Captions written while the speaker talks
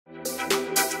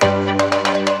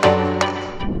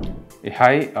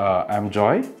Hi, I'm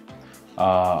Joy.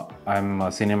 I'm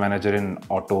a senior manager in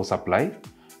auto supply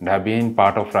and have been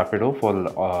part of Rapido for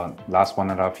last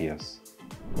 1.5 years.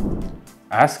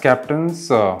 As captains,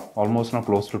 almost now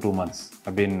close to 2 months,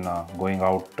 I've been going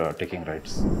out taking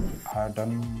rides. I've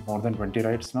done more than 20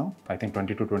 rides now. I think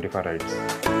 20 to 25 rides.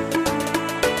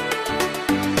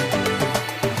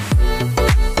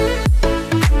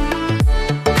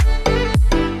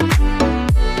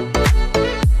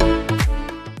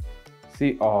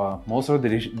 See, most of the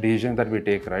decisions that we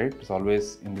take, right, is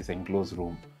always in this enclosed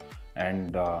room,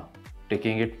 and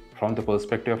taking it from the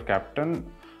perspective of captain,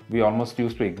 we almost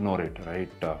used to ignore it, right?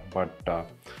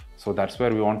 So that's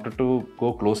where we wanted to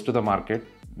go close to the market,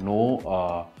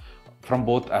 know from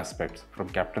both aspects, from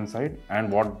captain side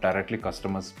and what directly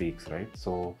customer speaks, right?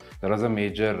 So there was a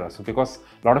major, because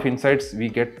a lot of insights we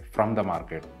get from the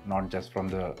market, not just from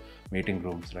the meeting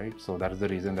rooms, right? So that is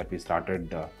the reason that we started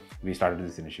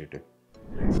this initiative.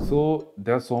 So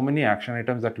there are so many action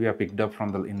items that we have picked up from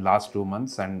in last 2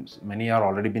 months, and many are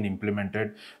already been implemented.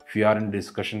 We are in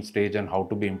discussion stage and how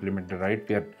to be implemented, right?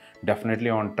 We are definitely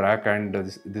on track, and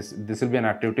this will be an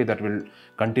activity that will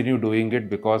continue doing it,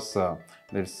 because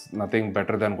there's nothing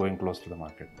better than going close to the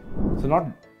market. So not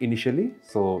initially,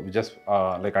 so we just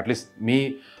like, at least me,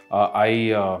 I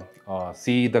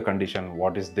see the condition,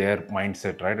 what is their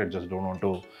mindset, right? I just don't want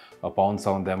to pounce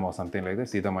on them or something like that.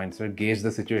 See the mindset, gauge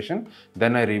the situation,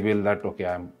 then I reveal that, okay,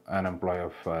 I'm an employee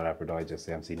of Rapido. I just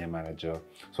say I'm senior manager,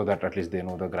 so that at least they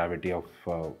know the gravity of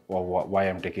why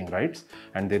I'm taking rides,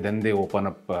 and then they open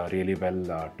up really well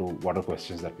to what are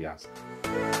questions that we ask.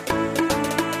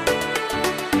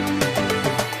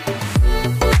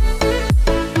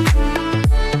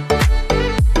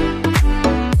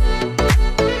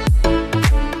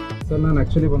 Sir, ನಾನು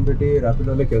actually ಬಂದ್ಬಿಟ್ಟು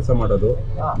ರ್ಯಾಪಿಡೋಲ್ಲೇ ಕೆಲಸ ಮಾಡೋದು.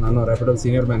 ನಾನು Rapido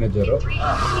senior manager.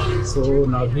 So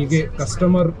ನಾವು ಹೀಗೆ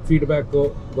customer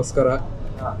ಫೀಡ್ಬ್ಯಾಕ್ಗೋಸ್ಕರ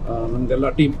ನಮ್ಮದೆಲ್ಲ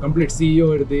team complete CEO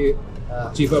ಹಿಡ್ದು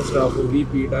chief of staff,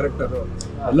 VP, director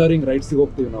ಎಲ್ಲರೂ ಹಿಂಗೆ ರೈಡ್ಸಿಗೆ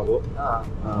ಹೋಗ್ತೀವಿ ನಾವು.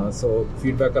 ಸೊ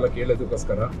ಫೀಡ್ಬ್ಯಾಕ್ ಎಲ್ಲ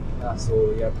ಕೇಳೋದಕ್ಕೋಸ್ಕರ. ಸೊ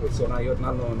ಇವತ್ತು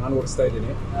ನಾನು ಓಡಿಸ್ತಾ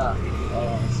ಇದ್ದೀನಿ.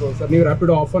 ಸೊ ಸರ್, ನೀವು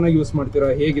ರ್ಯಾಪಿಡೋ ಆಫನ್ನಾಗಿ ಯೂಸ್ ಮಾಡ್ತೀರಾ?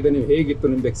 ಹೇಗಿದೆ, ನೀವು ಹೇಗಿತ್ತು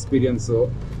ನಿಮ್ದು ಎಕ್ಸ್ಪೀರಿಯನ್ಸು?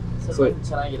 ಸೊ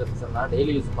ಚೆನ್ನಾಗಿರುತ್ತೆ ಸರ್, ನಾನು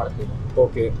ಡೈಲಿ ಯೂಸ್ ಮಾಡ್ತೀನಿ.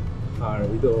 ಓಕೆ,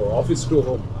 ಇದು ಆಫೀಸ್ ಟು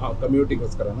ಹೋಮ್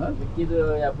ಕಮ್ಯೂಟಿಗೋಸ್ಕರನಾ? ಮಿಕ್ಕಿದ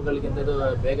ಆ್ಯಪ್ಗಳಿಗಿಂತ ಇದು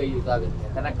ಬೇಗ ಯೂಸ್ ಆಗುತ್ತೆ,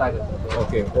 ಕನೆಕ್ಟ್ ಆಗುತ್ತೆ.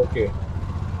 Okay okay,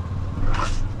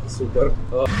 super.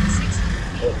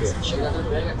 ಓಕೆ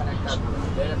ಬೇಗ ಕನೆಕ್ಟ್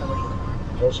ಆಗುತ್ತೆ, ಬೇಗ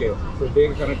ತಗೊಂಡ್ಬಿಡುತ್ತೆ. ಓಕೆ, ಸೊ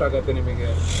ಬೇಗ ಕನೆಕ್ಟ್ ಆಗುತ್ತೆ ನಿಮಗೆ.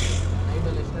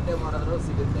 ನೈಟಲ್ಲಿ ಎಷ್ಟು ಗಂಟೆ ಮಾಡಿದ್ರೂ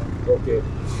ಸಿಗುತ್ತೆ. ಓಕೆ,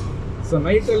 ಸೊ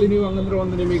ನೈಟಲ್ಲಿ ನೀವು ಹಂಗಂದ್ರೆ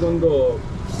ನಿಮಗೊಂದು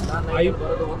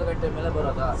ಬರೋದು 1 ಗಂಟೆ ಮೇಲೆ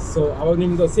ಬರೋದಾ? ಸೊ ಅವಾಗ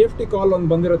ನಿಮ್ದು ಸೇಫ್ಟಿ ಕಾಲ್ ಒಂದು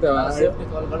ಬಂದಿರುತ್ತೆ? ಸೇಫ್ಟಿ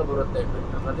ಕಾಲ್ಗಳು ಬರುತ್ತೆ,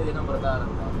 ಪ್ರತಿದಿನ ಬರ್ತಾ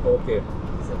ಇರುತ್ತೆ. Okay.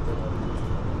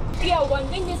 Yeah, one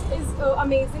thing is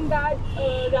amazing that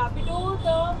Rapido,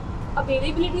 the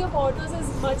availability of autos is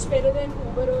much better than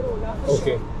Uber or Ola.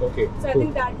 Okay, sure. Okay. So I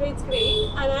think that way it's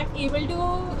great, and I'm able to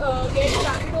get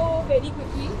Rapido very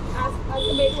quickly as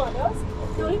compared to others.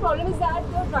 Okay. The only problem is that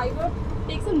the driver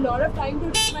takes a lot of time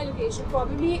to reach my location.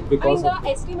 Probably, because the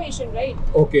estimation, right?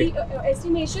 Okay. The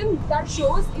estimation that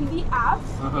shows in the app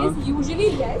is usually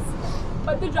less,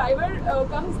 but the driver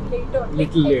comes later.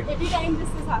 Little late. Every time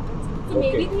this happens. So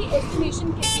maybe the estimation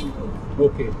can improve.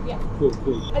 Okay. Yeah. Cool.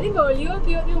 I think earlier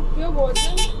there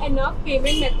wasn't enough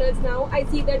payment methods. Now I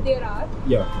see that there are.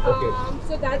 Yeah. Okay.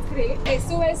 So that's great.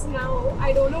 SOS now,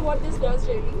 I don't know what this does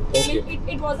really. Okay. I mean,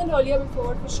 it wasn't earlier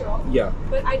before for sure. Yeah.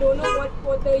 But I don't know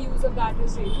what the use of that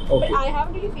is really. Okay. But I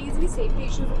haven't really faced any safety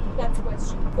issues. That's the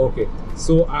question. Okay.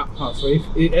 So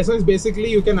if SOS, basically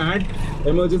you can add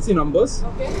emergency numbers.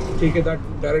 Okay. Take it that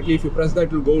directly. If you press that,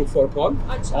 it will go for call.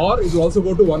 Achha. Or it will also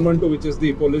go to 112, which is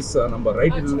the police number,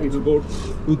 right? Achha. It will go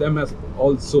to them as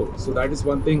also. So that is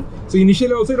one thing. So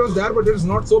initially also it was there, but it is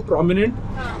not so prominent.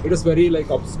 It is very like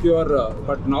obscure,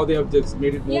 but now they have just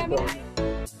made it more prominent.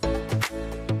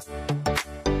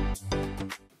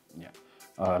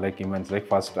 Like immense, like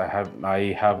first I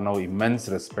have now immense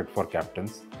respect for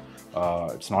captains.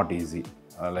 It's not easy.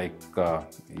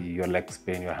 Your legs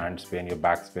pain, your hands pain, your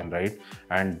backs pain, right?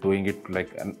 And doing it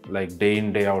like day in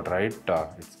day out, right?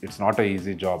 It's not an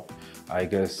easy job. I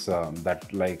guess that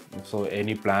so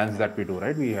any plans that we do,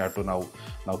 right? We have to now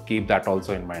keep that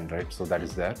also in mind, right? So that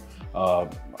is there.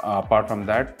 Apart from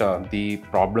that, the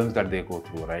problems that they go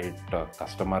through, right?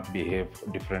 Customer behave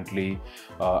differently,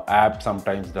 app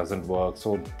sometimes doesn't work. So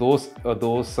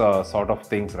those sort of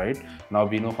things, right? Now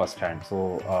we know firsthand. So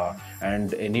and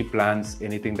any plans,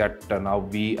 anything that now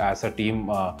we as a team,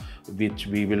 which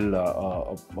we will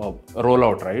roll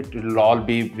out, right? It will all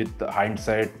be with the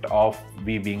hindsight of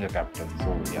we being a captain.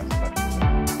 So yes, that is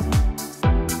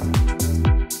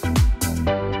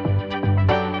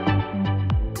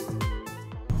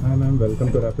welcome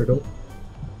to Rapido.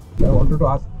 I wanted to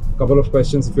ask a couple of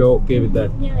questions if you're okay with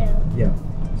that. Yeah.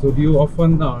 So do you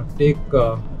often take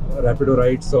Rapido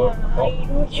rides or? Yeah, I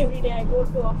do it every day. I go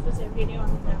to office every day on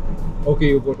the Rapido. Okay,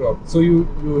 you go to office. So you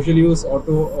usually use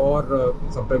auto or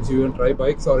sometimes you even try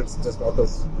bikes or it's just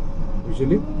autos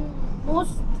usually?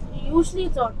 Usually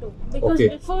it's auto because Okay.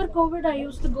 before COVID I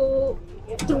used to go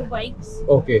through bikes,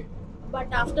 Okay. but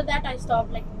after that I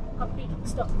stopped, like completely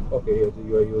stopped. Okay,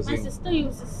 you are My using. sister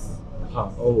uses.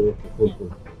 Oh, okay, cool.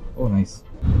 Oh, nice.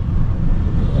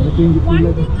 Anything you feel One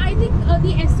like? thing, I think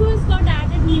the SOS got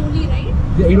added newly, right?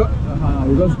 Yeah,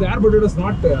 it was there, but it was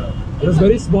not. It was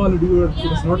very small. It was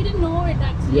Yeah, not. we didn't know it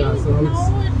actually. Yeah, so now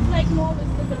now it's like more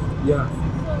visible. Yeah.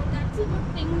 So that's a good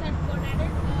thing that got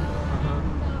added. And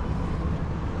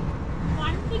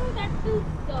one thing that is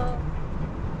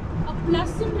a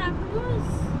plus in Rapido is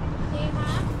they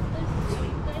have this.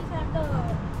 You guys have the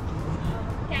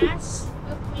cash.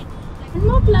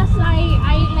 No plus.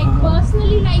 I like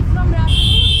personally like from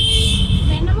Rapido.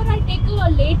 Whenever I take a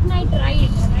late night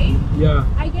ride, right? Yeah.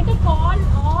 I get a call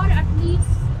or at least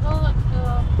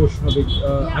Push a big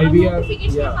yeah, a IVR.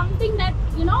 notification or Yeah. something that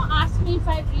ask me if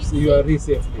I've reached So you are safe. reached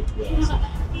safely. Yeah.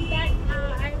 That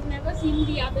I've never seen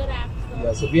the other apps.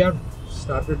 Yeah. So we have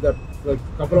started that like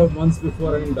a couple of months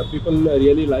before, and people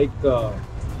really like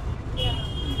Yeah.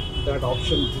 that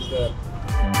option which is there.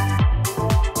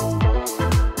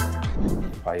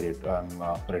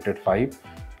 Rated 5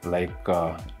 like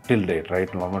till date, right?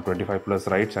 Normal 25 plus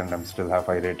rides and I'm still have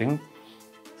 5 rating,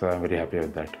 so I'm very happy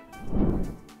with that.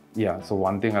 Yeah, so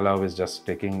one thing I love is just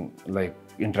taking like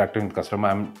interacting with customer.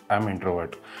 I'm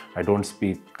introvert. I don't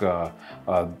speak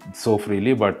so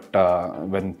freely, but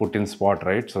when put in spot,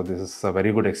 right? So this is a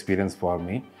very good experience for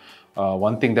me.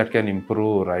 One thing that can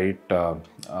improve, right?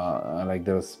 Like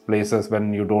there's places when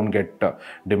you don't get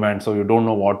demand, so you don't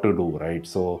know what to do, right?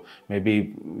 So maybe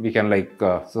we can like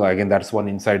so again that's one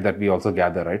insight that we also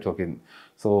gather, right? Okay,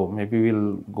 so maybe we'll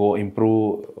go improve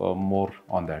more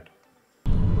on that.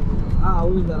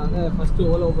 ಹೌದು sir, ಅಂದರೆ first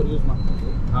Ola Uber use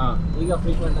ಮಾಡ್ತಿದ್ವಿ, ಈಗ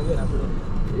frequent ಆಗಿ ರ್ಯಾಪಿಡೋ.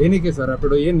 ಏನಕ್ಕೆ sir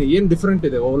Rapido ಏನು different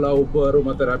ಇದೆ Ola Uber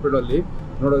ಮತ್ತು ರ್ಯಾಪಿಡೋ ಅಲ್ಲಿ?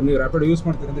 ನೋಡೋದು ನೀವು ರ್ಯಾಪಿಡೋ ಯೂಸ್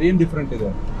ಮಾಡ್ತೀರಿ ಅಂದರೆ ಏನು ಡಿಫ್ರೆಂಟ್ ಇದೆ?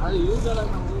 ಅದು ಯೂಸಲ್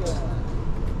ಆಗಿ ನಮಗೆ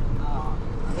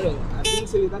ಅಂದರೆ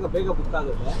ಅರ್ಜೆನ್ಸಿಲಿ ಇದ್ದಾಗ ಬೇಗ ಬುಕ್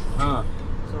ಆಗುತ್ತೆ.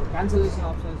 ಸೊ ಕ್ಯಾನ್ಸಲೇಷನ್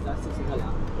ಆಪ್ಷನ್ಸ್ ಜಾಸ್ತಿ ಸಿಗಲ್ಲ.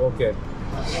 ಓಕೆ.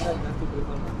 ಜಾಸ್ತಿ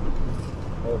ಪ್ರಿಫರ್ ಮಾಡ್ತೀನಿ.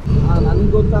 ನನಗೆ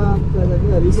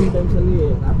ಗೊತ್ತಾಗ್ತದಂಗೆ ರೀಸೆಂಟ್ ಟೈಮ್ಸಲ್ಲಿ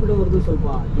ರ್ಯಾಪಿಡೋ ಅವ್ರದ್ದು ಸ್ವಲ್ಪ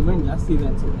ಡಿಮ್ಯಾಂಡ್ ಜಾಸ್ತಿ ಇದೆ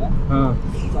ಅನಿಸುತ್ತೆ.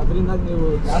 ಸೊ ಅದರಿಂದಾಗಿ ನೀವು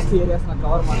ಜಾಸ್ತಿ ಏರಿಯಾಸ್ನ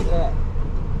ಕವರ್ ಮಾಡಿದ್ರೆ,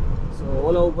 ಸೊ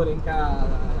ಓಲಾ ಊಬರ್ ಹೆಂಗೆ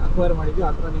ಅಕ್ವೈರ್ ಮಾಡಿದ್ವಿ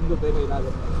ಆ ಥರ ನಿಮಗೂ ಬೇಗ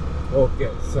ಇದಾಗುತ್ತೆ. ಓಕೆ,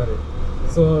 ಸರಿ.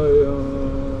 ಸೊ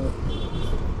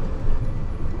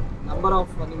ನಂಬರ್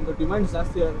ಆಫ್ ನಿಮ್ಮದು ಡಿಮ್ಯಾಂಡ್ಸ್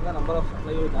ಜಾಸ್ತಿ ಇರೋದ್ರಿಂದ ನಂಬರ್ ಆಫ್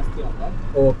ಸಪ್ಲೈ ಜಾಸ್ತಿ ಆಗುತ್ತೆ.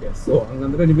 ಓಕೆ. ಸೊ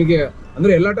ಹಂಗಂದ್ರೆ ನಿಮಗೆ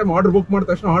ಅಂದ್ರೆ ಎಲ್ಲ ಟೈಮ್ ಆರ್ಡರ್ ಬುಕ್ ಮಾಡಿದ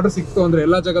ತಕ್ಷಣ ಆರ್ಡರ್ ಸಿಕ್ತು ಅಂದ್ರೆ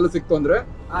ಎಲ್ಲ ಜಾಗಲ್ಲೂ ಸಿಕ್ತು ಅಂದ್ರೆ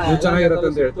ಚೆನ್ನಾಗಿರುತ್ತೆ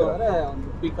ಅಂತ ಹೇಳ್ತಾರೆ. ಅಂದರೆ ಒಂದು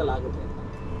ಪೀಕಲ್ ಆಗುತ್ತೆ.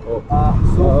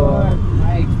 So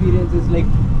my experience is like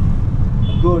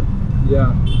good.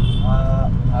 Yeah.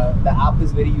 The app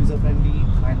is very user friendly,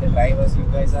 and the drivers you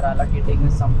guys are allocating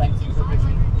is sometimes user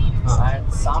friendly, and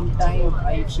sometimes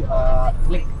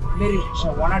like maybe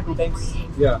 1 or 2 times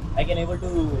I can able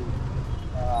to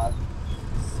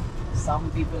some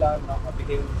people are not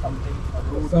behaving something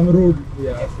rude. Some rude.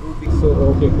 Yeah. Yes, rude. So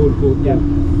okay, cool. Yeah.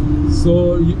 So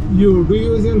you do you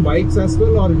use in bikes as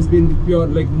well, or it's been pure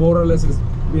like more or less it's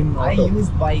been auto? I use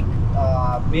bike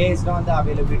based on the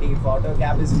availability. If auto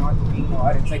cab is not booking or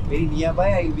it's like very nearby,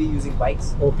 I will be using bikes.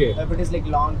 Okay. If it is like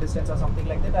long distance or something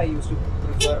like that, I used to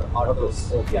prefer autos.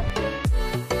 Okay.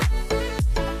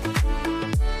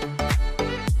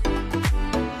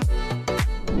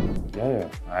 Yeah.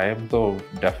 I am though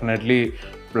definitely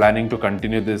planning to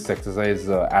continue this exercise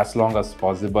as long as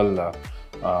possible.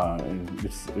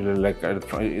 It's like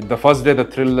the first day the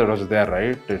thrill was there,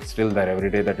 right? It's still there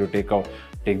every day that you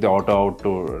take the auto out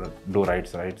to do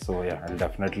rides, right? So yeah, I'll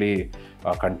definitely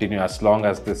continue as long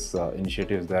as this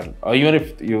initiative is there. Even if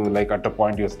you like at a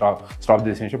point you stop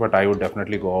this initiative, but I would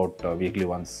definitely go out weekly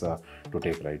once to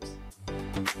take rides.